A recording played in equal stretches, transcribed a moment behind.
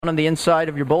On the inside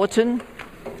of your bulletin,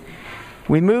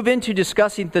 we move into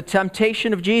discussing the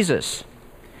temptation of Jesus.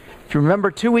 If you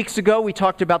remember, 2 weeks ago we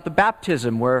talked about the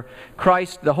baptism where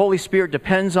Christ, the Holy Spirit,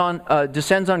 descends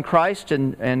on Christ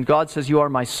and God says, "You are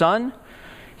my son."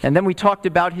 And then we talked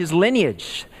about his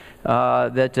lineage,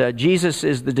 that Jesus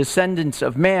is the descendants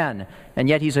of man, and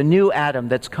yet he's a new Adam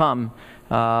that's come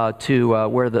to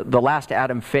where the last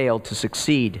Adam failed to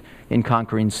succeed in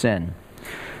conquering sin.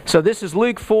 So this is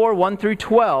Luke 4, 1 through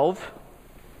 12.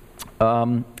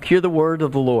 Hear the word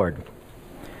of the Lord.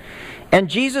 And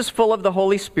Jesus, full of the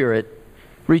Holy Spirit,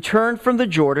 returned from the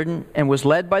Jordan and was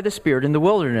led by the Spirit in the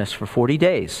wilderness for 40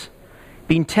 days,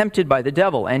 being tempted by the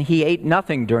devil, and he ate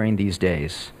nothing during these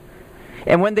days.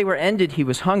 And when they were ended, he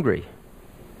was hungry.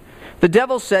 The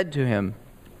devil said to him,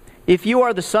 "If you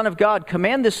are the Son of God,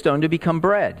 command this stone to become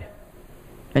bread."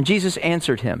 And Jesus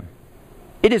answered him,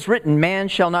 "It is written, man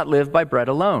shall not live by bread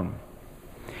alone."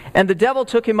 And the devil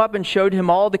took him up and showed him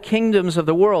all the kingdoms of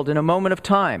the world in a moment of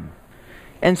time,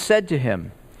 and said to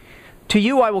him, "To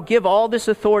you I will give all this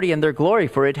authority and their glory,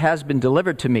 for it has been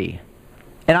delivered to me,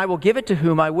 and I will give it to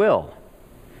whom I will.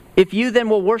 If you then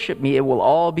will worship me, it will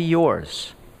all be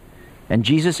yours." And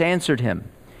Jesus answered him,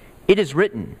 "It is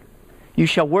written, you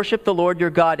shall worship the Lord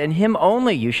your God, and him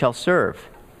only you shall serve."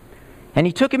 And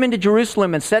he took him into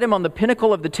Jerusalem and set him on the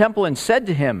pinnacle of the temple and said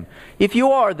to him, "If you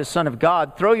are the Son of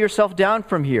God, throw yourself down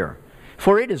from here.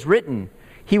 For it is written,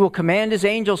 he will command his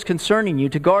angels concerning you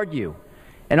to guard you.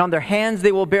 And on their hands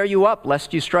they will bear you up,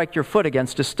 lest you strike your foot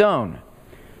against a stone."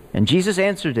 And Jesus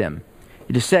answered him,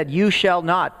 "It is said, you shall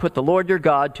not put the Lord your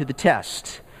God to the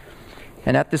test."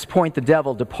 And at this point the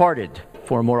devil departed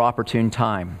for a more opportune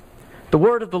time. The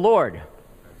word of the Lord.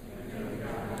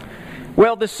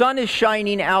 Well, the sun is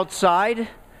shining outside.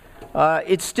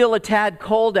 It's still a tad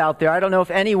cold out there. I don't know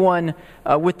if anyone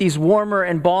with these warmer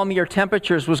and balmier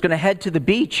temperatures was going to head to the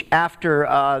beach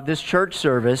after this church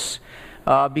service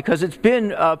because it's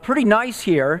been pretty nice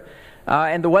here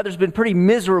and the weather's been pretty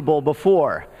miserable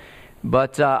before.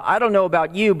 But I don't know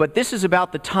about you, but this is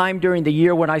about the time during the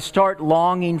year when I start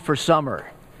longing for summer.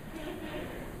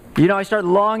 You know, I start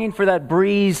longing for that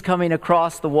breeze coming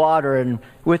across the water and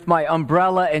with my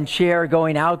umbrella and chair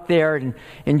going out there and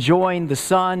enjoying the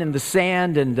sun and the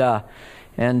sand, and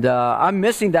I'm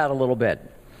missing that a little bit.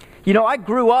 You know, I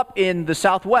grew up in the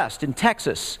Southwest, in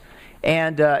Texas,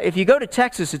 and if you go to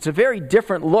Texas, it's a very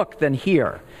different look than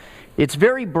here. It's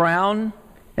very brown,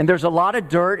 and there's a lot of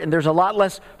dirt, and there's a lot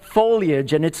less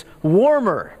foliage, and it's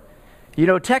warmer. You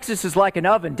know, Texas is like an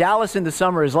oven. Dallas in the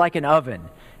summer is like an oven.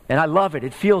 And I love it.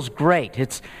 It feels great.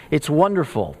 It's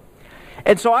wonderful.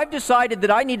 And so I've decided that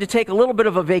I need to take a little bit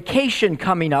of a vacation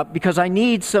coming up because I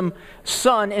need some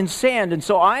sun and sand. And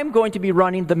so I'm going to be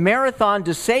running the Marathon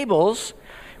des Sables,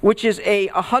 which is a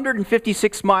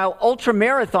 156-mile ultra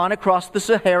marathon across the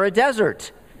Sahara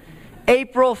Desert.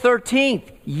 April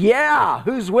 13th. Yeah,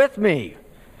 who's with me?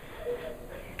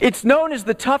 It's known as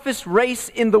the toughest race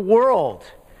in the world,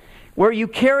 where you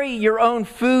carry your own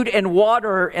food and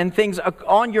water and things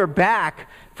on your back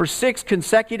for 6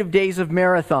 consecutive days of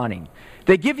marathoning.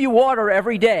 They give you water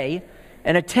every day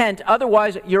and a tent,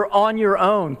 otherwise you're on your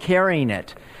own carrying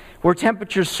it, where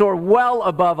temperatures soar well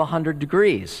above 100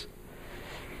 degrees.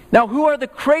 Now, who are the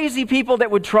crazy people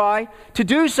that would try to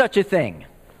do such a thing?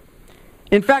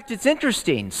 In fact, it's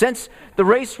interesting. Since the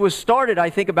race was started, I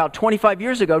think about 25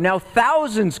 years ago, now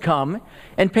thousands come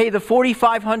and pay the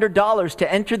 $4,500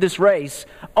 to enter this race,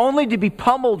 only to be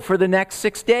pummeled for the next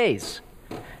 6 days.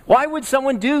 Why would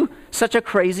someone do such a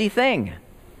crazy thing?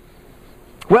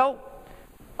 Well,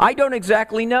 I don't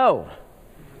exactly know.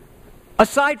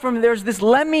 Aside from there's this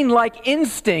lemming-like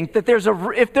instinct that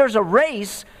if there's a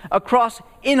race across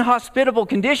inhospitable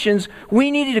conditions,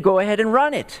 we need to go ahead and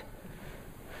run it.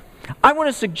 I want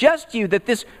to suggest to you that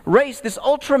this race, this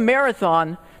ultra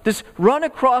marathon, this run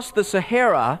across the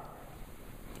Sahara,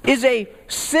 is a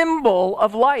symbol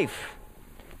of life.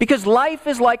 Because life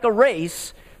is like a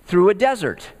race through a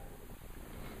desert.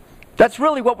 That's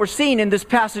really what we're seeing in this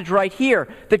passage right here,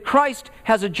 that Christ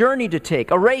has a journey to take,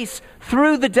 a race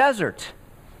through the desert.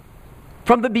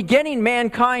 From the beginning,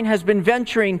 mankind has been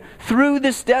venturing through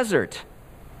this desert.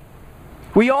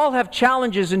 We all have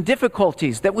challenges and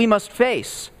difficulties that we must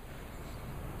face.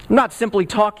 I'm not simply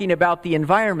talking about the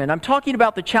environment. I'm talking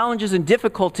about the challenges and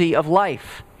difficulty of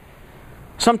life.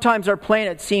 Sometimes our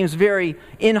planet seems very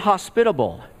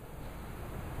inhospitable.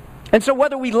 And so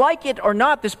whether we like it or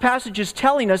not, this passage is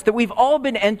telling us that we've all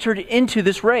been entered into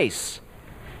this race.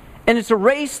 And it's a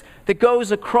race that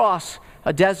goes across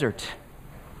a desert.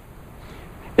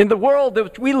 In the world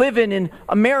that we live in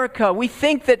America, we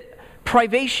think that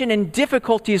privation and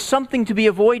difficulty is something to be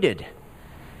avoided.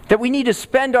 that we need to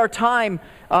spend our time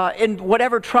in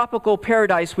whatever tropical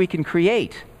paradise we can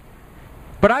create.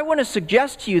 But I want to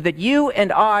suggest to you that you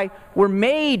and I were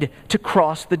made to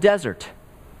cross the desert.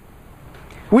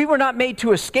 We were not made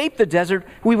to escape the desert.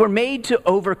 We were made to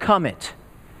overcome it.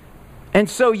 And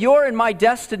so your and my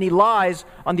destiny lies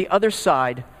on the other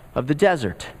side of the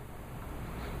desert.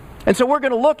 And so we're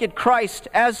going to look at Christ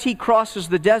as he crosses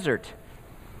the desert.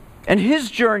 And his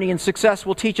journey and success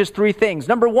will teach us three things.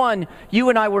 Number one, you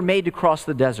and I were made to cross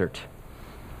the desert.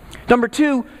 Number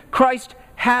two, Christ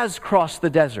has crossed the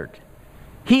desert.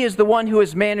 He is the one who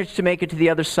has managed to make it to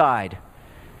the other side.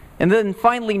 And then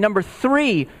finally, number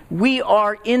three, we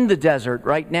are in the desert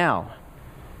right now.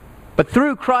 But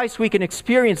through Christ, we can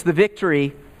experience the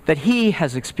victory that he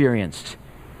has experienced.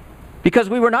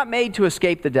 Because we were not made to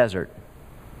escape the desert.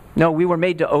 No, we were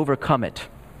made to overcome it.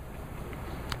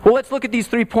 Well, let's look at these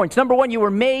 3 points. Number one, you were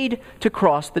made to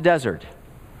cross the desert.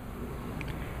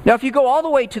 Now, if you go all the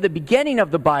way to the beginning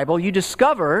of the Bible, you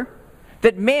discover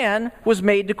that man was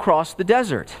made to cross the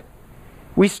desert.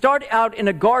 We start out in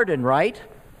a garden, right?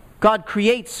 God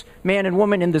creates man and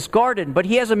woman in this garden, but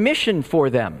he has a mission for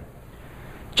them.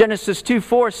 Genesis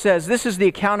 2:4 says, "This is the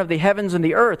account of the heavens and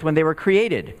the earth when they were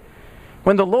created.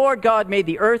 When the Lord God made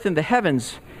the earth and the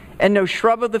heavens, and no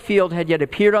shrub of the field had yet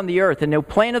appeared on the earth, and no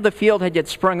plant of the field had yet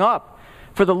sprung up.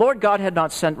 For the Lord God had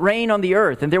not sent rain on the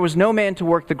earth, and there was no man to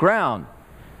work the ground.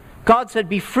 God said,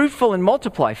 'Be fruitful and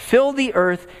multiply, fill the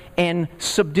earth and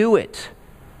subdue it.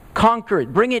 Conquer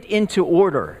it, bring it into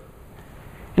order.'"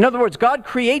 In other words, God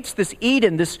creates this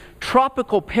Eden, this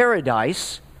tropical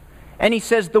paradise, and he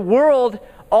says the world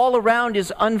all around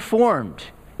is unformed.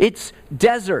 It's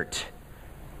desert.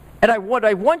 And what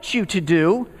I want you to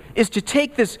do is to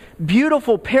take this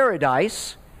beautiful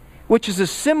paradise, which is a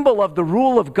symbol of the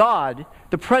rule of God,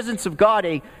 the presence of God,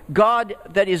 a God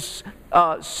that is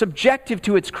subjective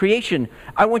to its creation.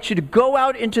 I want you to go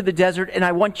out into the desert, and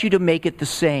I want you to make it the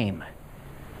same.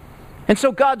 And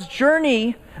so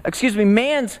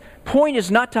man's point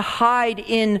is not to hide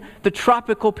in the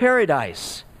tropical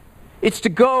paradise. It's to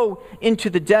go into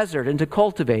the desert and to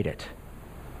cultivate it.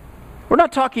 We're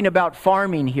not talking about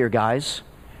farming here, guys.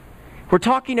 We're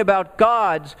talking about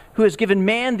God who has given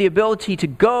man the ability to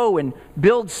go and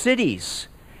build cities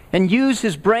and use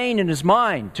his brain and his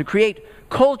mind to create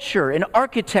culture and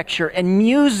architecture and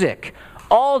music,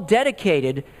 all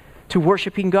dedicated to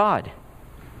worshiping God.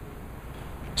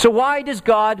 So why does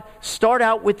God start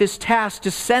out with this task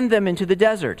to send them into the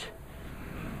desert?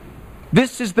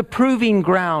 This is the proving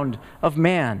ground of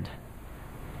man.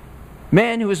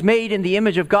 Man who is made in the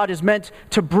image of God is meant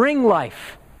to bring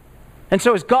life. And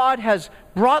so as God has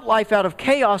brought life out of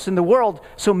chaos in the world,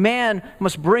 so man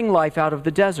must bring life out of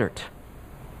the desert.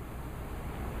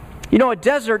 You know, a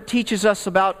desert teaches us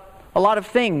about a lot of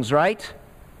things, right?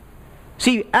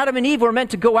 See, Adam and Eve were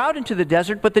meant to go out into the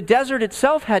desert, but the desert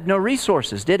itself had no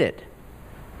resources, did it?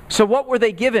 So what were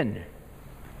they given?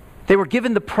 They were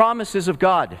given the promises of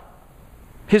God,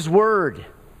 his word.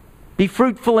 Be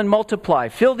fruitful and multiply.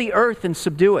 Fill the earth and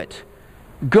subdue it.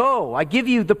 Go, I give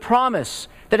you the promise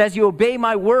that as you obey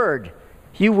my word,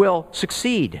 you will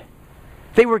succeed.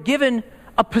 They were given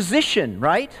a position,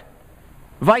 right?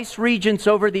 Vice regents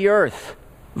over the earth.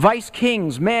 Vice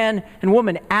kings, man and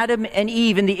woman, Adam and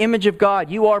Eve in the image of God.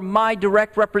 You are my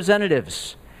direct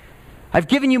representatives. I've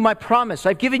given you my promise.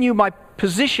 I've given you my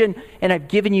position, and I've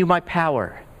given you my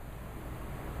power.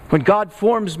 When God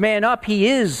forms man up, he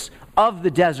is of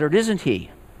the desert, isn't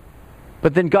he?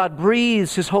 But then God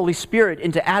breathes his Holy Spirit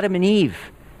into Adam and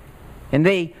Eve, and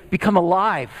they become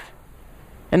alive.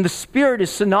 And the Spirit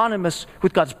is synonymous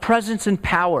with God's presence and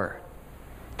power.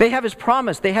 They have his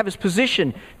promise, they have his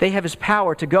position, they have his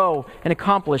power to go and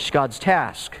accomplish God's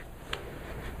task.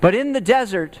 But in the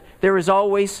desert, there is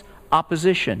always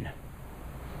opposition.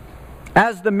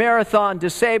 As the Marathon des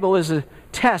Sables is a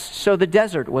test, so the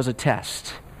desert was a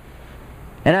test.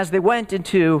 And as they went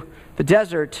into the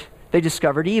desert, they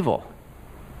discovered evil.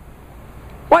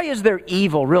 Why is there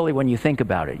evil, really, when you think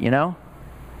about it, you know?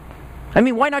 I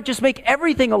mean, why not just make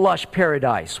everything a lush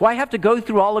paradise? Why have to go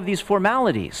through all of these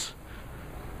formalities?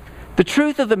 The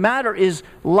truth of the matter is,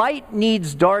 light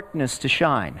needs darkness to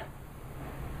shine.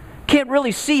 Can't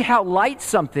really see how light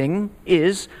something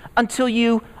is until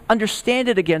you understand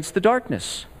it against the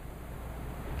darkness.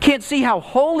 Can't see how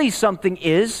holy something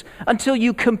is until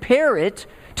you compare it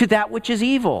to that which is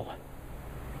evil.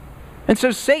 And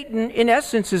so Satan, in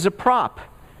essence, is a prop.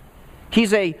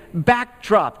 He's a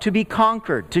backdrop to be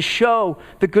conquered, to show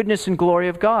the goodness and glory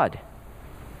of God.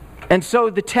 And so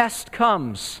the test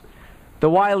comes. The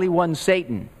wily one,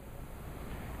 Satan.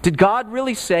 Did God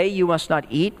really say you must not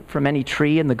eat from any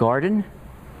tree in the garden?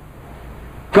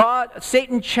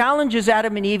 Satan challenges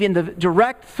Adam and Eve in the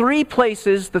direct three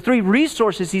places, the three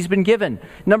resources he's been given.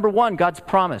 Number one, God's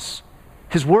promise,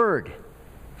 his word.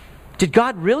 Did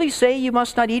God really say you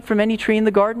must not eat from any tree in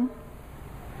the garden?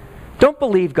 Don't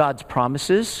believe God's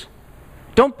promises.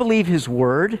 Don't believe his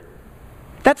word.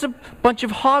 That's a bunch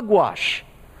of hogwash.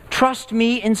 Trust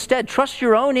me instead. Trust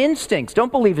your own instincts.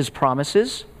 Don't believe his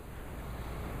promises.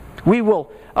 We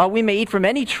may eat from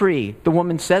any tree, the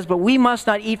woman says, but we must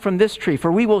not eat from this tree,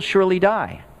 for we will surely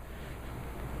die.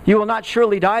 You will not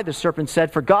surely die, the serpent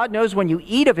said, for God knows when you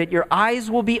eat of it, your eyes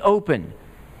will be open,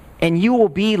 and you will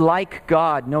be like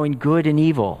God, knowing good and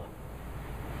evil.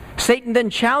 Satan then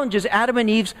challenges Adam and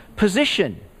Eve's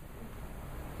position.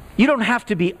 You don't have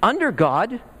to be under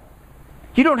God.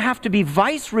 You don't have to be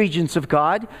vice regents of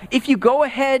God. If you go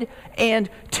ahead and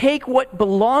take what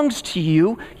belongs to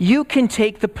you, you can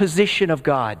take the position of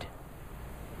God.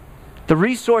 The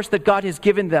resource that God has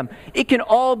given them, it can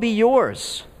all be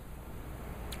yours.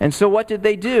 And so what did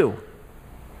they do?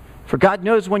 For God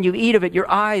knows when you eat of it, your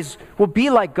eyes will be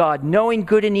like God, knowing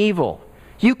good and evil.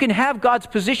 You can have God's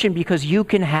position because you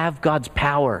can have God's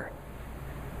power.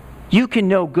 You can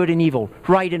know good and evil,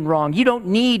 right and wrong. You don't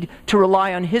need to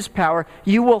rely on his power.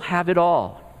 You will have it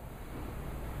all.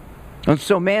 And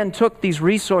so man took these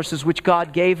resources which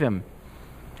God gave him,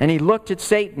 and he looked at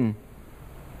Satan,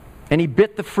 and he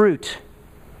bit the fruit.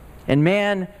 And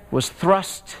man was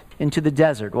thrust into the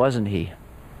desert, wasn't he?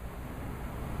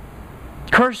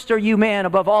 Cursed are you, man,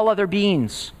 above all other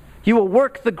beings. You will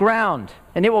work the ground,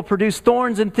 and it will produce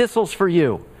thorns and thistles for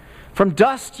you. From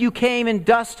dust you came, and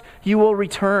dust you will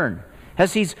return.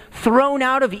 As he's thrown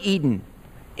out of Eden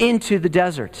into the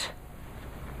desert.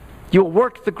 You will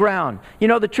work the ground. You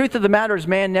know, the truth of the matter is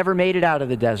man never made it out of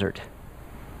the desert.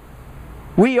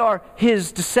 We are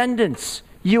his descendants,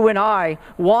 you and I,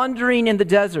 wandering in the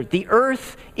desert. The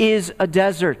earth is a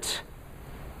desert,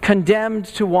 condemned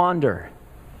to wander.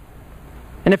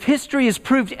 And if history has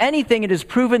proved anything, it has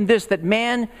proven this, that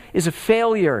man is a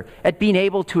failure at being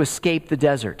able to escape the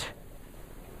desert.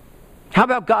 How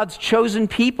about God's chosen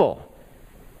people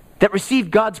that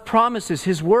received God's promises,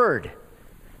 his word?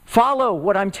 Follow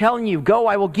what I'm telling you. Go,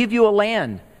 I will give you a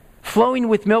land flowing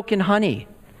with milk and honey.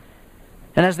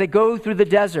 And as they go through the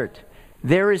desert,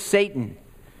 there is Satan,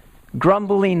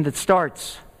 grumbling that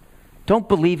starts. Don't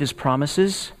believe his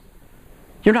promises.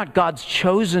 You're not God's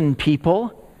chosen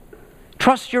people.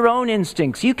 Trust your own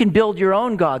instincts. You can build your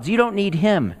own gods. You don't need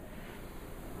him.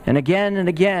 And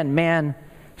again, man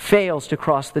fails to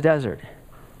cross the desert.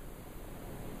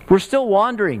 We're still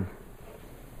wandering.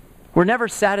 We're never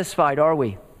satisfied, are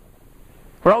we?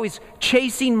 We're always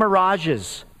chasing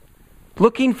mirages,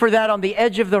 looking for that on the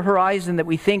edge of the horizon that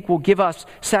we think will give us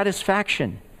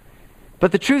satisfaction.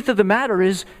 But the truth of the matter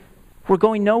is, we're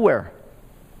going nowhere.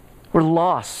 We're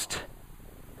lost.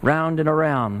 Round and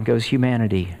around goes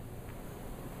humanity.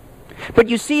 But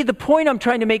you see, the point I'm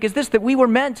trying to make is this, that we were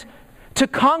meant to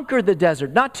conquer the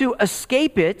desert, not to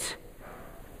escape it.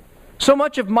 So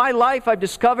much of my life, I've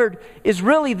discovered, is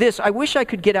really this: I wish I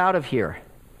could get out of here.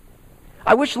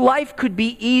 I wish life could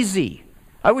be easy.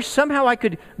 I wish somehow I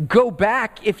could go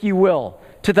back, if you will,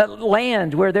 to that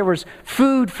land where there was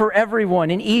food for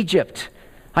everyone in Egypt.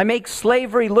 I make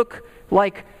slavery look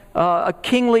like a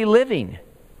kingly living.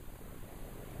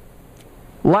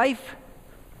 Life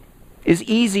is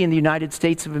easy in the United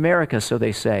States of America, so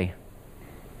they say.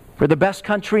 We're the best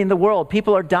country in the world.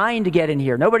 People are dying to get in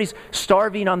here. Nobody's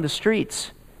starving on the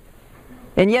streets.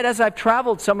 And yet, as I've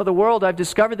traveled some of the world, I've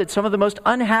discovered that some of the most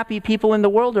unhappy people in the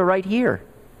world are right here.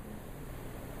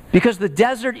 Because the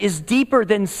desert is deeper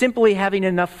than simply having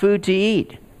enough food to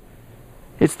eat.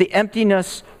 It's the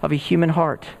emptiness of a human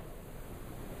heart.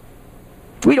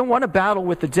 We don't want to battle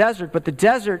with the desert, but the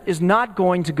desert is not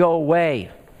going to go away.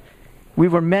 We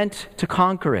were meant to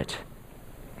conquer it.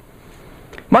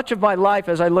 Much of my life,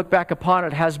 as I look back upon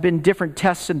it, has been different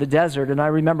tests in the desert, and I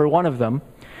remember one of them.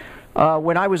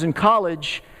 When I was in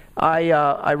college,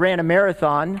 I ran a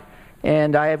marathon,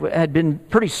 and I had been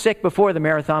pretty sick before the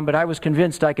marathon, but I was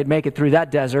convinced I could make it through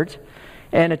that desert.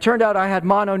 And it turned out I had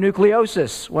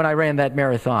mononucleosis when I ran that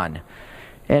marathon.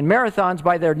 And marathons,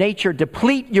 by their nature,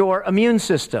 deplete your immune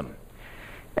system.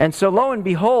 And so, lo and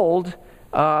behold,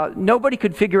 nobody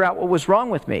could figure out what was wrong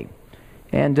with me.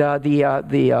 And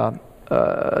the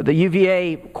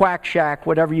UVA quack shack,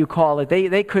 whatever you call it,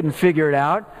 they couldn't figure it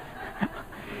out.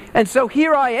 And so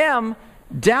here I am,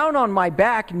 down on my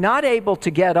back, not able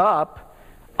to get up,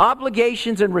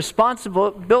 obligations and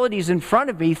responsibilities in front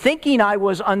of me, thinking I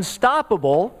was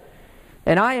unstoppable,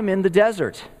 and I am in the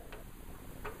desert.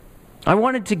 I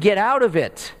wanted to get out of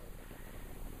it.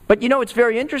 But it's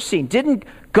very interesting. Didn't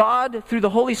God, through the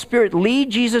Holy Spirit, lead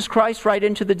Jesus Christ right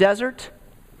into the desert?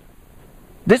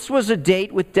 This was a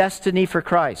date with destiny for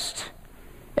Christ.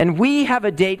 And we have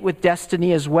a date with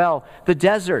destiny as well. The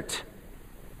desert.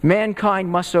 Mankind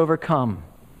must overcome.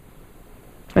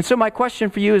 And so my question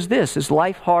for you is this: is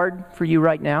life hard for you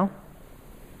right now?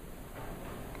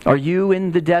 Are you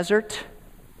in the desert?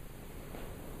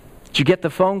 Did you get the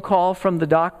phone call from the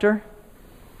doctor?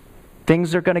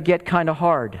 Things are going to get kind of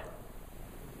hard.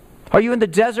 Are you in the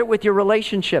desert with your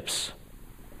relationships?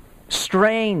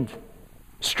 Strained,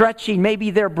 stretching,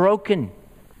 maybe they're broken.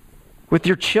 With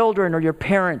your children or your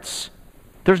parents.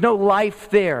 There's no life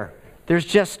there. There's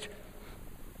just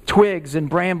twigs and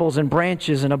brambles and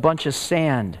branches and a bunch of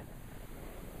sand.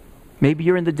 Maybe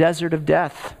you're in the desert of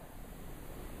death,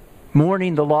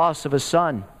 mourning the loss of a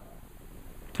son,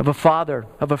 of a father,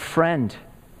 of a friend.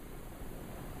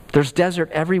 There's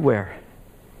desert everywhere.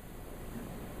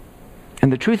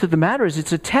 And the truth of the matter is,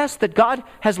 it's a test that God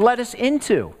has led us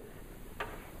into.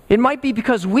 It might be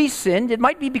because we sinned. It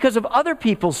might be because of other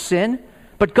people's sin.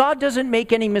 But God doesn't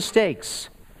make any mistakes.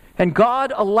 And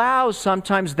God allows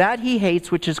sometimes that He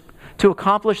hates, which is to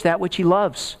accomplish that which He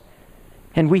loves.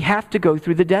 And we have to go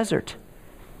through the desert.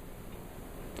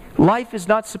 Life is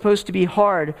not supposed to be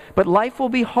hard, but life will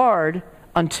be hard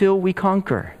until we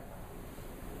conquer.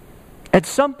 At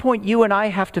some point, you and I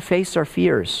have to face our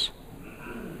fears.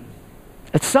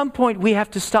 At some point, we have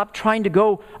to stop trying to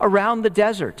go around the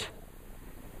desert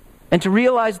and to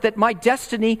realize that my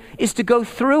destiny is to go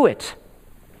through it,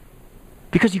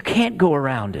 because you can't go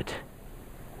around it.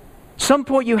 At some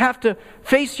point, you have to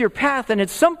face your path, and at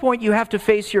some point, you have to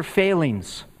face your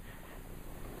failings.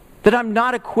 That I'm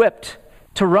not equipped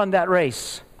to run that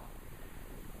race.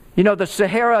 The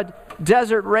Sahara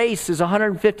Desert race is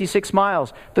 156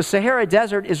 miles. The Sahara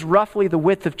Desert is roughly the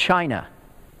width of China.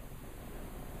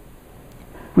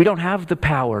 We don't have the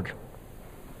power.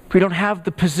 We don't have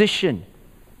the position.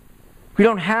 We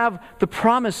don't have the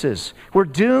promises. We're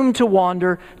doomed to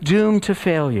wander, doomed to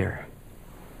failure.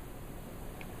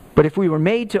 But if we were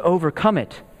made to overcome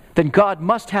it, then God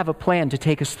must have a plan to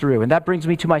take us through. And that brings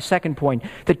me to my second point,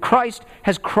 that Christ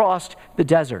has crossed the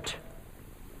desert.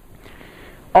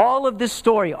 All of this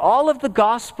story, all of the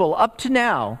gospel up to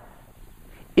now,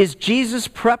 is Jesus'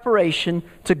 preparation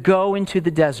to go into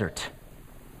the desert.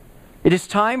 It is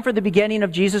time for the beginning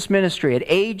of Jesus' ministry. At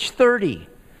age 30,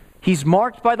 He's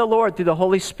marked by the Lord through the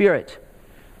Holy Spirit.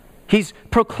 He's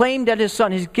proclaimed at His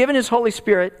Son. He's given His Holy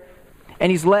Spirit,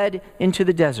 and He's led into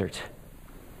the desert.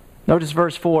 Notice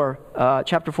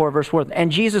chapter 4, verse 4.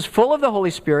 And Jesus, full of the Holy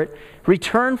Spirit,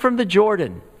 returned from the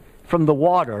Jordan, from the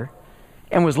water,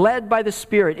 and was led by the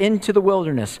Spirit into the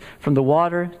wilderness, from the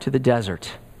water to the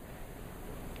desert.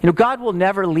 God will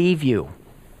never leave you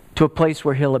to a place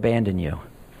where He'll abandon you.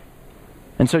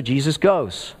 And so Jesus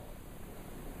goes.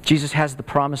 Jesus has the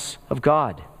promise of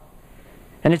God.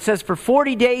 And it says, for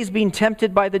 40 days being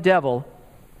tempted by the devil,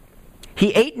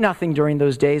 He ate nothing during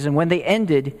those days, and when they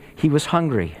ended, He was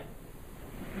hungry.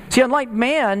 See, unlike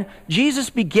man, Jesus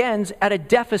begins at a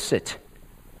deficit.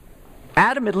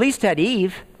 Adam at least had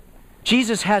Eve.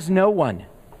 Jesus has no one.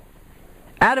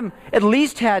 Adam at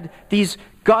least had these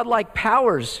godlike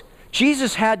powers.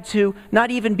 Jesus had to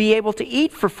not even be able to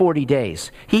eat for 40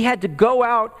 days. He had to go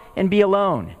out and be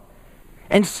alone.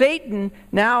 And Satan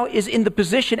now is in the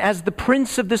position as the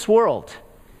prince of this world.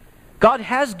 God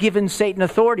has given Satan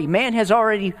authority. Man has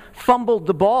already fumbled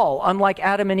the ball, unlike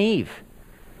Adam and Eve.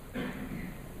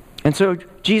 And so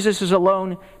Jesus is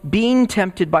alone, being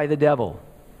tempted by the devil.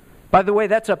 By the way,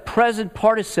 that's a present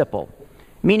participle,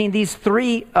 meaning these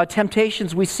three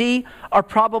temptations we see are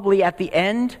probably at the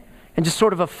end and just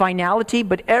sort of a finality,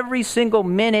 but every single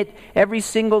minute, every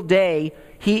single day,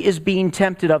 He is being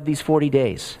tempted of these 40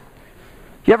 days.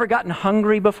 You ever gotten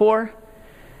hungry before?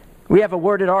 We have a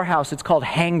word at our house, it's called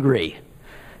hangry.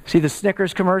 See the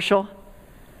Snickers commercial?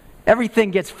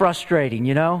 Everything gets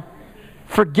frustrating,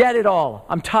 Forget it all.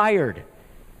 I'm tired.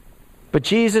 But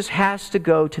Jesus has to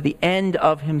go to the end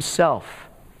of Himself.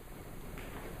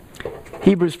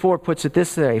 Hebrews 4 puts it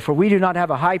this way, for we do not have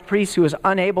a high priest who is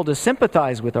unable to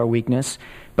sympathize with our weakness,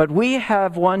 but we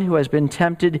have one who has been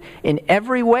tempted in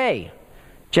every way,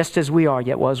 just as we are,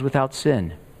 yet was without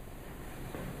sin.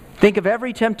 Think of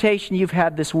every temptation you've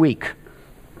had this week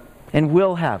and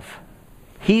will have.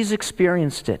 He's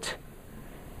experienced it.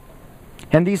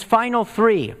 And these final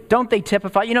three, don't they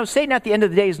typify? Satan at the end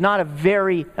of the day is not a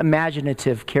very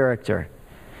imaginative character.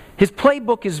 His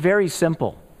playbook is very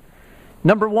simple.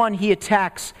 Number one, he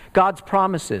attacks God's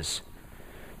promises.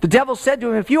 The devil said to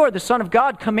him, if you are the Son of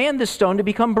God, command this stone to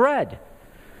become bread.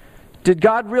 Did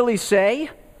God really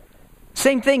say?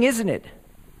 Same thing, isn't it?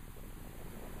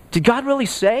 Did God really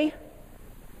say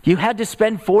you had to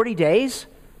spend 40 days?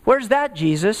 Where's that,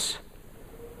 Jesus?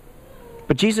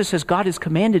 But Jesus says, God has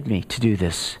commanded me to do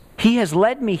this. He has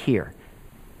led me here.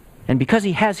 And because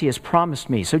he has promised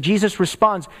me. So Jesus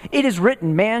responds, it is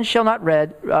written, man shall not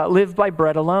live by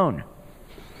bread alone.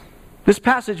 This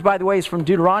passage, by the way, is from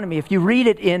Deuteronomy. If you read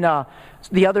it in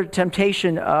the other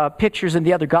temptation pictures in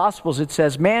the other Gospels, it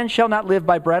says, man shall not live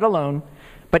by bread alone,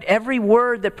 but every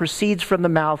word that proceeds from the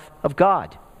mouth of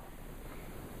God.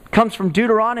 It comes from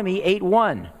Deuteronomy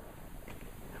 8:1,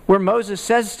 where Moses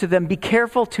says to them, be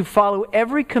careful to follow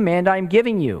every command I am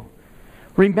giving you.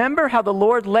 Remember how the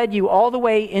Lord led you all the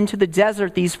way into the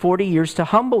desert these 40 years to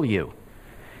humble you,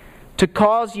 to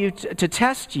cause you to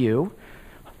test you,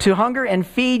 to hunger and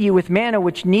feed you with manna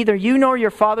which neither you nor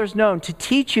your fathers known, to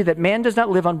teach you that man does not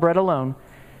live on bread alone,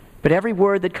 but every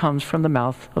word that comes from the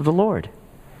mouth of the Lord.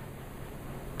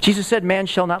 Jesus said, man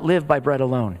shall not live by bread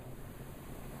alone.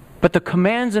 But the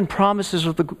commands and promises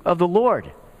of the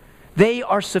Lord, they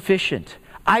are sufficient.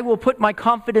 I will put my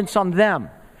confidence on them,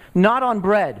 not on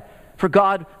bread, for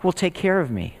God will take care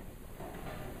of me.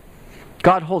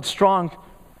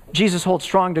 Jesus holds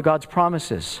strong to God's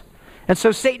promises. And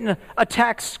so Satan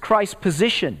attacks Christ's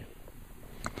position.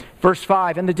 Verse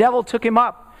 5, and the devil took him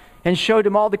up and showed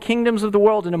him all the kingdoms of the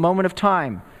world in a moment of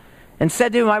time, and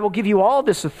said to him, I will give you all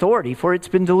this authority, for it's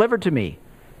been delivered to me.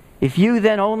 If you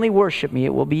then only worship me,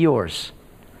 it will be yours.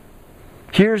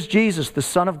 Here's Jesus, the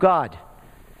Son of God,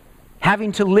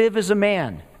 having to live as a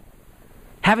man,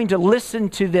 having to listen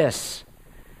to this.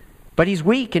 But he's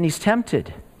weak and he's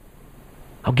tempted.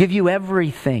 I'll give you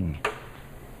everything.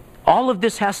 All of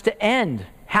this has to end.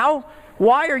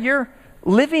 Why are you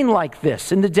living like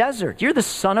this in the desert? You're the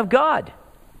Son of God.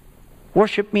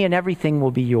 Worship me and everything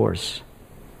will be yours.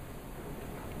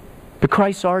 But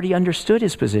Christ already understood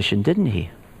his position, didn't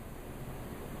he?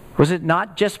 Was it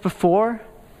not just before,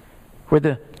 where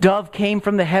the dove came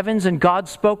from the heavens and God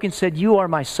spoke and said, you are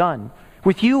my Son.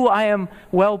 With you I am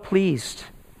well pleased.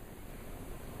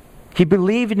 He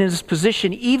believed in his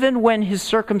position even when his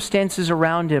circumstances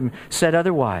around him said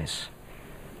otherwise.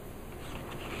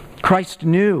 Christ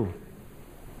knew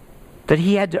that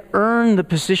he had to earn the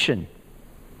position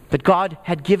that God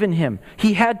had given him.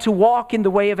 He had to walk in the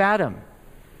way of Adam.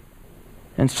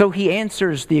 And so he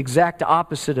answers the exact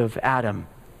opposite of Adam,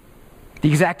 the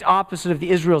exact opposite of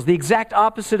the Israelites, the exact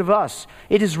opposite of us.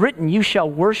 It is written, you shall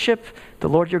worship the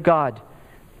Lord your God,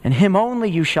 and him only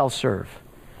you shall serve.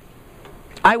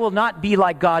 I will not be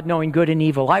like God, knowing good and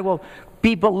evil. I will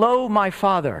be below my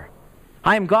Father.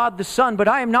 I am God the Son, but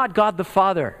I am not God the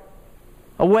Father.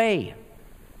 Away.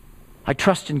 I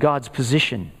trust in God's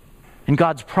position and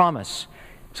God's promise.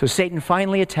 So Satan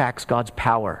finally attacks God's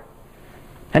power.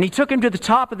 And he took him to the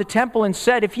top of the temple and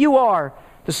said, if you are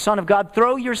the Son of God,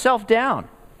 throw yourself down.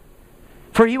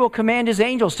 For he will command his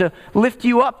angels to lift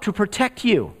you up to protect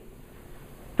you.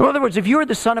 In other words, if you are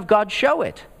the Son of God, show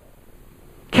it.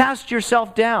 Cast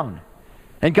yourself down,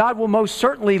 and God will most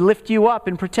certainly lift you up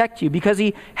and protect you because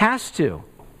he has to.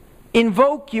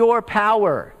 Invoke your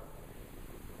power.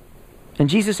 And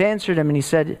Jesus answered him and he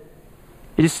said,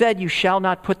 it is said, you shall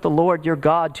not put the Lord your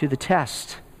God to the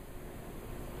test.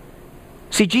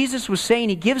 See, Jesus was saying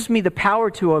he gives me the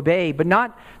power to obey, but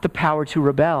not the power to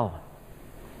rebel.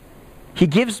 He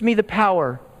gives me the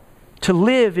power to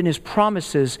live in his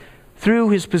promises through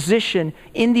his position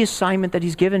in the assignment that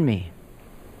he's given me.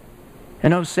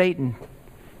 And oh, Satan,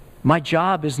 my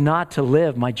job is not to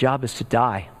live, my job is to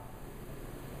die.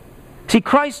 See,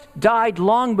 Christ died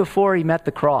long before he met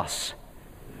the cross.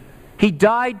 He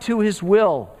died to his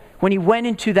will when he went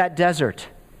into that desert.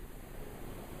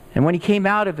 And when he came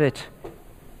out of it,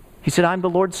 he said, I'm the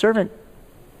Lord's servant.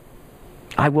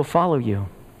 I will follow you.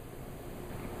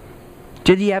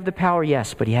 Did he have the power?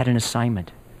 Yes, but he had an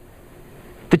assignment.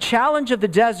 The challenge of the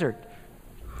desert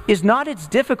is not its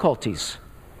difficulties,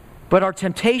 but our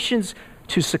temptations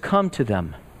to succumb to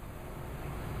them.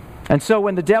 And so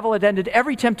when the devil had ended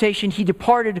every temptation, he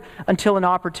departed until an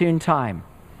opportune time.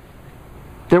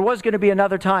 There was going to be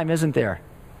another time, isn't there?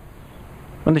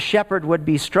 When the shepherd would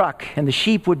be struck and the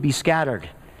sheep would be scattered.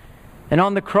 And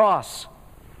on the cross,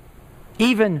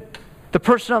 even the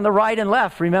person on the right and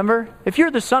left, remember? If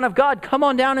you're the Son of God, come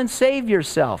on down and save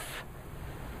yourself.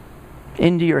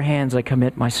 Into your hands I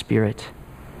commit my spirit.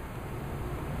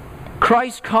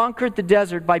 Christ conquered the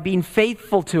desert by being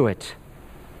faithful to it.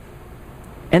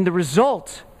 And the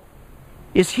result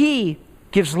is he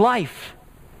gives life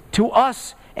to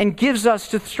us and gives us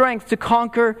the strength to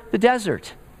conquer the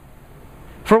desert.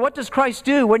 For what does Christ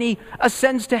do when he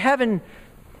ascends to heaven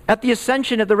At the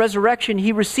ascension, at the resurrection,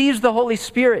 he receives the Holy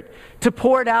Spirit to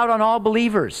pour it out on all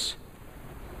believers.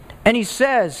 And he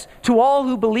says, to all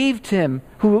who believed him,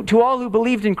 to all who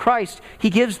believed in Christ, he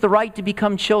gives the right to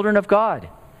become children of God.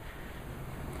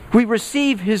 We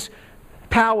receive his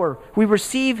power. We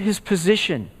receive his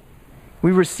position.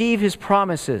 We receive his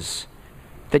promises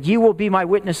that you will be my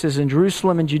witnesses in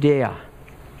Jerusalem and Judea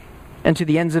and to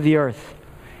the ends of the earth.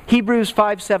 Hebrews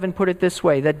 5:7 put it this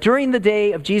way, that during the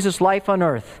day of Jesus' life on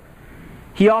earth,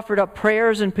 he offered up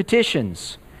prayers and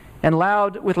petitions and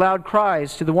with loud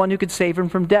cries to the one who could save him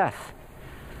from death.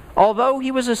 Although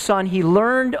he was a son, he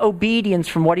learned obedience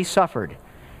from what he suffered,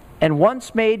 and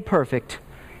once made perfect,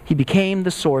 he became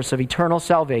the source of eternal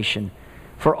salvation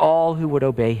for all who would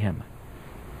obey him.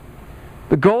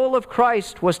 The goal of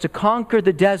Christ was to conquer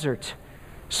the desert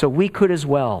so we could as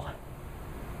well.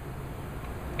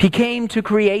 He came to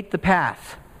create the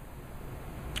path.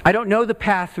 I don't know the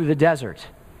path through the desert,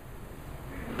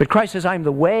 but Christ says, I'm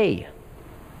the way,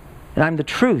 and I'm the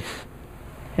truth,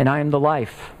 and I am the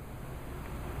life.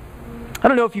 I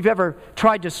don't know if you've ever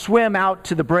tried to swim out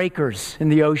to the breakers in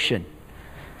the ocean.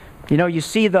 You know, you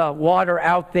see the water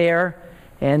out there,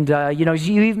 and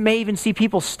you may even see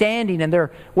people standing, and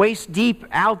they're waist deep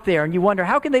out there, and you wonder,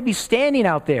 how can they be standing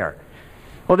out there?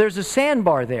 Well, there's a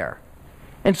sandbar there.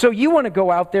 And so you want to go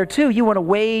out there too. You want to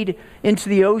wade into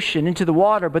the ocean, into the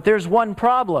water, but there's one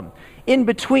problem. In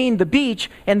between the beach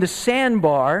and the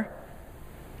sandbar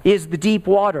is the deep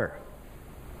water.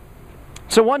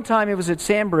 So one time it was at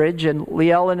Sandbridge, and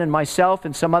Lee Ellen and myself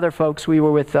and some other folks, we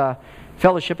were with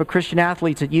Fellowship of Christian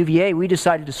Athletes at UVA. We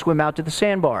decided to swim out to the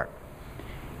sandbar.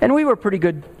 And we were pretty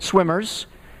good swimmers.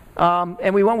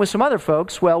 And we went with some other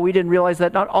folks. Well, we didn't realize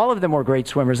that not all of them were great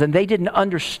swimmers, and they didn't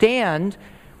understand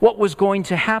what was going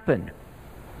to happen.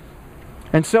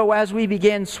 And so as we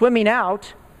began swimming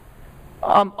out,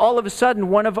 all of a sudden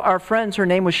one of our friends, her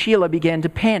name was Sheila, began to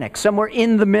panic somewhere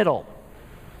in the middle.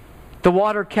 The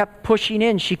water kept pushing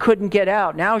in. She couldn't get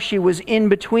out. Now she was in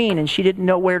between and she didn't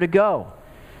know where to go.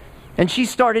 And she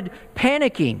started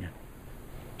panicking.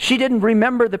 She didn't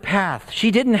remember the path. She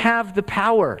didn't have the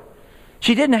power.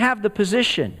 She didn't have the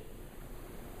position.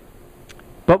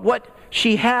 But what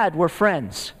she had were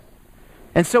friends.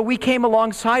 And so we came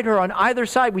alongside her on either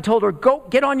side. We told her, go,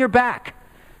 get on your back.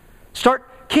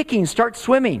 Start kicking, start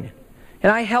swimming.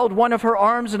 And I held one of her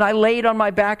arms and I laid on my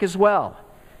back as well.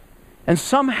 And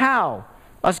somehow,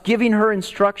 us giving her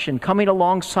instruction, coming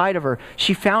alongside of her,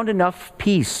 she found enough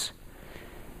peace.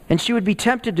 And she would be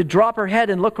tempted to drop her head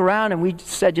and look around, and we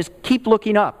said, just keep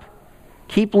looking up.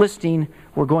 Keep listening.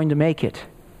 We're going to make it.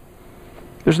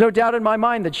 There's no doubt in my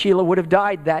mind that Sheila would have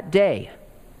died that day.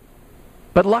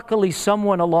 But luckily,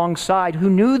 someone alongside who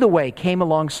knew the way came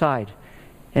alongside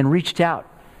and reached out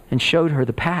and showed her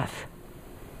the path.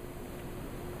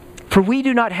 For we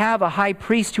do not have a high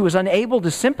priest who is unable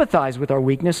to sympathize with our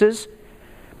weaknesses,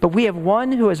 but we have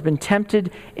one who has been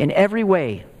tempted in every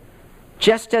way,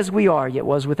 just as we are, yet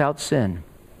was without sin.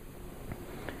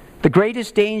 The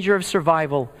greatest danger of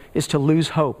survival is to lose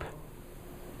hope.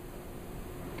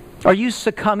 Are you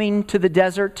succumbing to the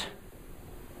desert?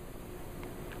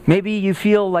 Maybe you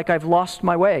feel like I've lost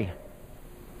my way.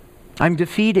 I'm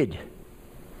defeated.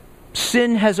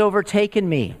 Sin has overtaken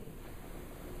me.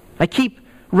 I keep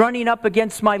running up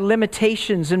against my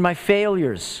limitations and my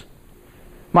failures,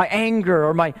 my anger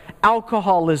or my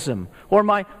alcoholism or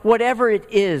my whatever it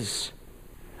is.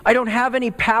 I don't have any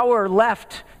power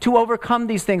left to overcome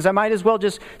these things. I might as well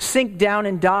just sink down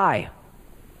and die.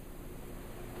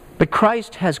 But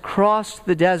Christ has crossed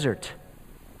the desert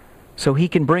so he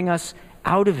can bring us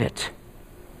out of it.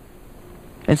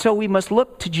 And so we must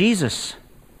look to Jesus,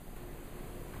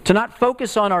 to not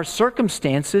focus on our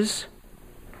circumstances,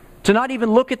 to not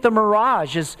even look at the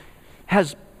mirage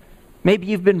as maybe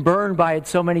you've been burned by it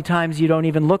so many times you don't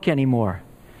even look anymore,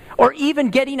 or even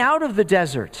getting out of the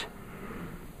desert.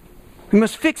 We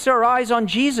must fix our eyes on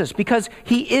Jesus because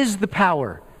he is the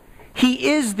power. He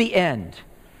is the end.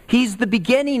 He's the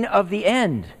beginning of the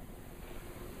end.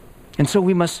 And so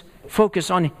we must focus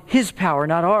on his power,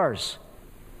 not ours.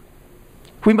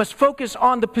 We must focus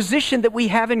on the position that we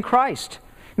have in Christ.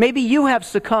 Maybe you have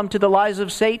succumbed to the lies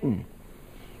of Satan.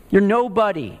 You're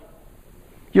nobody.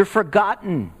 You're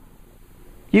forgotten.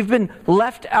 You've been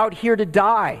left out here to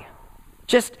die.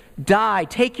 Just die.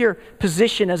 Take your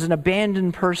position as an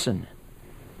abandoned person.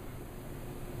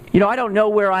 You know, I don't know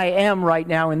where I am right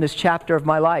now in this chapter of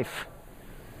my life,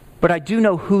 but I do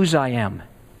know whose I am.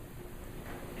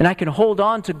 And I can hold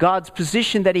on to God's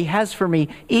position that he has for me,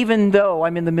 even though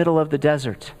I'm in the middle of the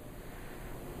desert.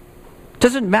 It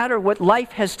doesn't matter what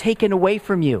life has taken away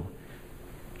from you.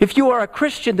 If you are a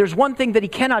Christian, there's one thing that He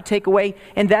cannot take away,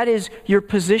 and that is your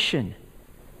position.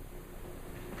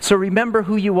 So remember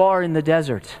who you are in the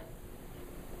desert.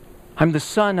 I'm the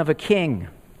son of a king.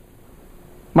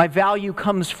 My value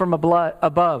comes from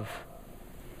above.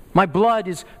 My blood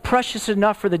is precious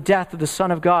enough for the death of the Son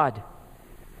of God.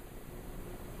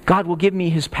 God will give me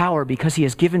His power because He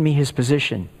has given me His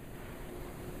position.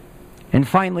 And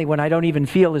finally, when I don't even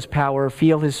feel His power or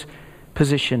feel His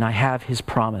position, I have His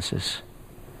promises.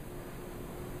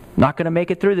 I'm not going to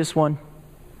make it through this one.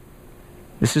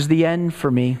 This is the end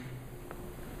for me.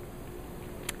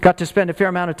 Got to spend a fair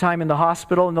amount of time in the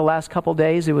hospital in the last couple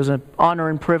days. It was an honor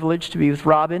and privilege to be with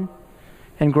Robin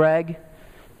and Greg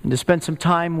and to spend some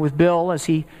time with Bill as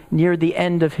he neared the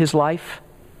end of his life.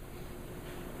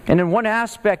 And in one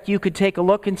aspect, you could take a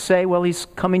look and say, well, he's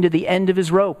coming to the end of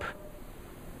his rope.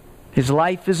 His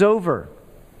life is over.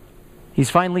 He's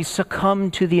finally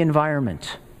succumbed to the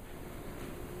environment.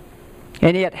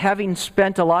 And yet, having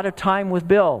spent a lot of time with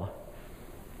Bill,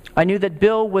 I knew that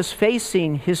Bill was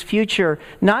facing his future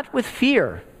not with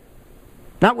fear,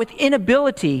 not with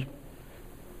inability,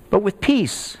 but with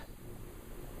peace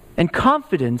and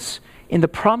confidence in the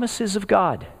promises of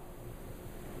God.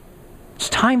 It's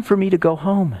time for me to go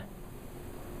home.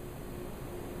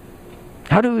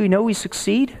 How do we know we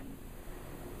succeed?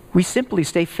 We simply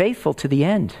stay faithful to the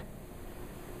end.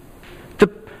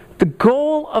 The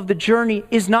goal of the journey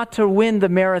is not to win the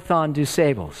Marathon des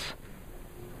Sables.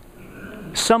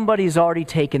 Somebody's already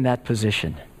taken that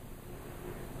position.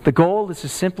 The goal is to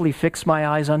simply fix my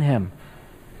eyes on Him.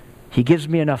 He gives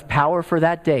me enough power for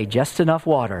that day, just enough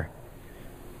water.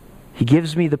 He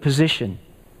gives me the position.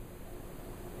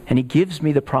 And He gives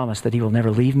me the promise that He will never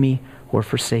leave me or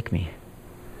forsake me.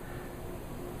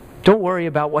 Don't worry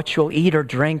about what you'll eat or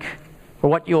drink or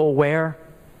what you'll wear.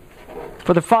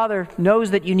 For the Father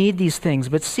knows that you need these things,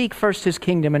 but seek first His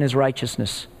kingdom and His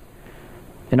righteousness,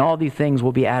 and all these things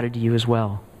will be added to you as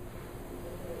well.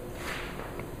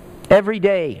 Every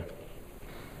day,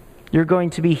 you're going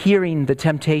to be hearing the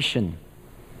temptation,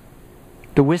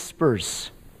 the whispers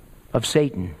of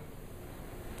Satan.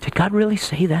 Did God really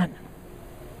say that?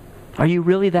 Are you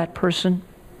really that person?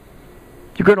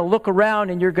 You're going to look around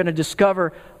and you're going to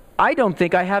discover, I don't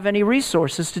think I have any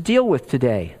resources to deal with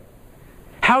today.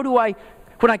 How do I,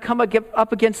 when I come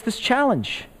up against this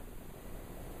challenge?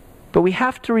 But we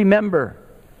have to remember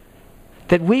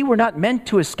that we were not meant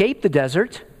to escape the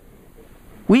desert.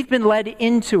 We've been led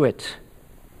into it.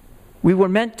 We were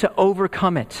meant to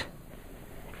overcome it.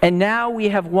 And now we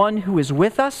have one who is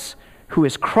with us, who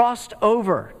has crossed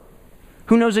over,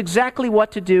 who knows exactly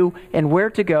what to do and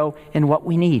where to go and what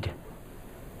we need.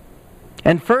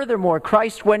 And furthermore,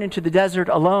 Christ went into the desert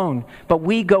alone, but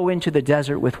we go into the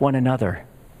desert with one another.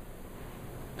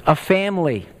 A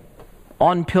family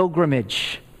on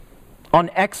pilgrimage, on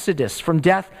exodus from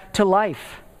death to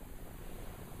life.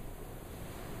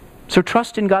 So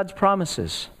trust in God's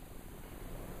promises.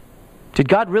 Did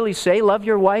God really say, love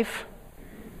your wife?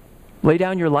 Lay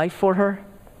down your life for her?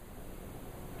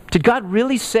 Did God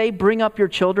really say, bring up your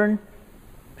children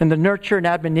in the nurture and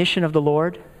admonition of the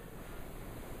Lord?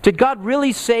 Did God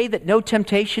really say that no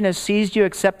temptation has seized you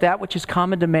except that which is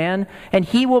common to man, and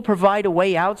He will provide a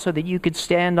way out so that you could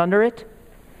stand under it?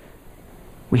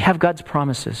 We have God's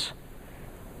promises.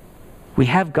 We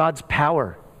have God's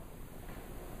power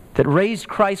that raised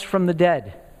Christ from the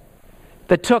dead.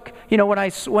 That took, when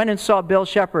I went and saw Bill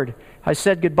Shepard, I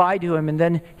said goodbye to him, and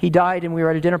then he died, and we were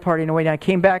at a dinner party, and I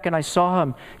came back and I saw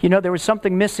him. There was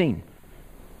something missing.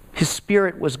 His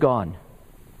spirit was gone.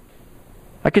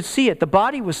 I could see it. The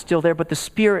body was still there, but the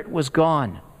spirit was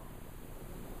gone.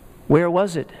 Where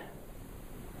was it?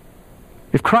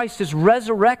 If Christ is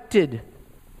resurrected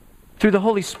through the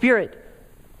Holy Spirit,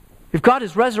 if God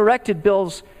has resurrected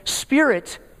Bill's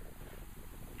spirit,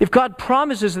 if God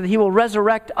promises that He will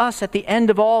resurrect us at the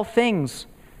end of all things,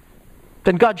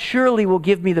 then God surely will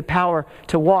give me the power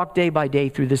to walk day by day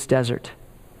through this desert.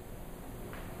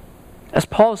 As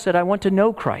Paul said, I want to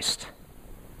know Christ.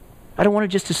 I don't want to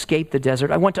just escape the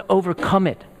desert. I want to overcome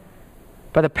it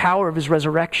by the power of His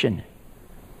resurrection.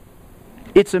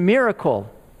 It's a miracle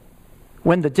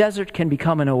when the desert can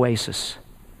become an oasis.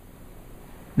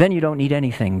 Then you don't need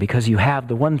anything because you have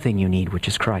the one thing you need, which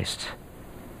is Christ.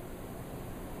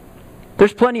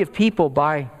 There's plenty of people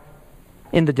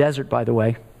in the desert, by the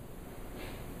way.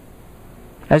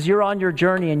 As you're on your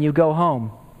journey and you go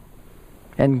home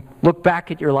and look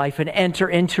back at your life and enter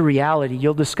into reality,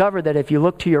 you'll discover that if you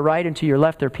look to your right and to your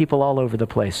left, there are people all over the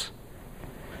place.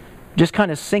 Just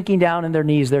kind of sinking down in their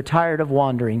knees. They're tired of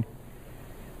wandering.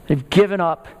 They've given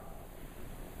up.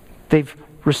 They've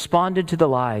responded to the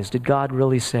lies. Did God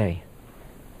really say?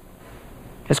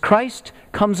 As Christ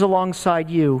comes alongside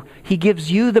you, He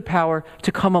gives you the power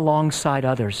to come alongside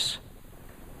others,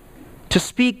 to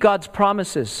speak God's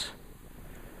promises,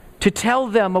 to tell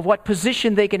them of what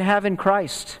position they can have in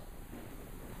Christ,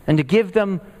 and to give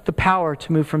them the power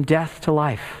to move from death to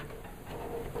life.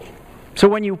 So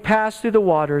when you pass through the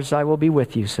waters, I will be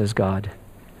with you, says God.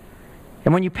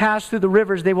 And when you pass through the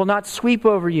rivers, they will not sweep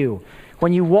over you.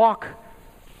 When you walk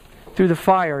through the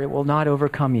fire, it will not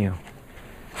overcome you.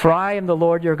 For I am the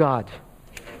Lord your God,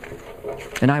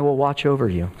 and I will watch over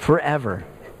you forever.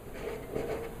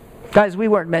 Guys, we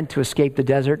weren't meant to escape the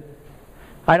desert.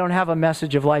 I don't have a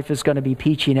message of life is going to be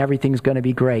peachy and everything's going to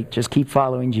be great. Just keep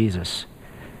following Jesus.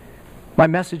 My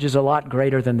message is a lot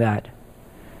greater than that.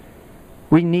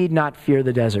 We need not fear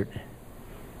the desert,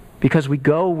 because we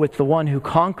go with the one who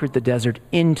conquered the desert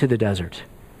into the desert.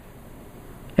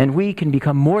 And we can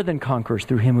become more than conquerors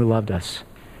through Him who loved us.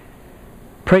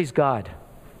 Praise God.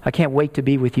 I can't wait to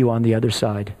be with you on the other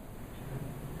side.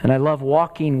 And I love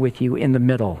walking with you in the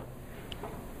middle.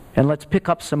 And let's pick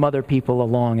up some other people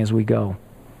along as we go,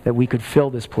 that we could fill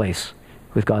this place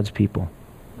with God's people.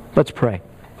 Let's pray.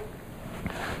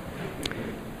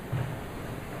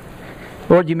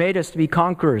 Lord, you made us to be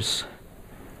conquerors,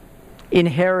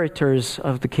 inheritors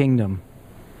of the kingdom.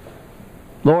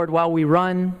 Lord, while we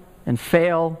run and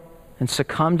fail and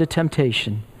succumb to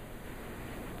temptation,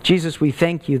 Jesus, we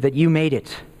thank you that you made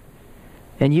it,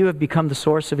 and you have become the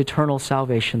source of eternal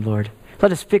salvation, Lord.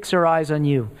 Let us fix our eyes on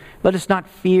you. Let us not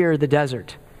fear the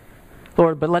desert,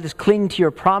 Lord, but let us cling to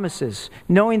your promises,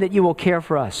 knowing that you will care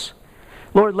for us.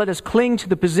 Lord, let us cling to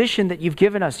the position that you've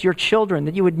given us, your children,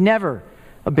 that you would never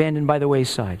abandon by the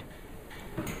wayside.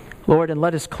 Lord, and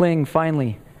let us cling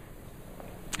finally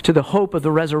to the hope of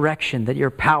the resurrection, that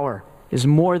your power is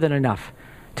more than enough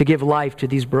to give life to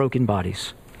these broken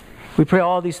bodies. We pray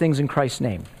all these things in Christ's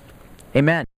name.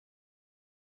 Amen.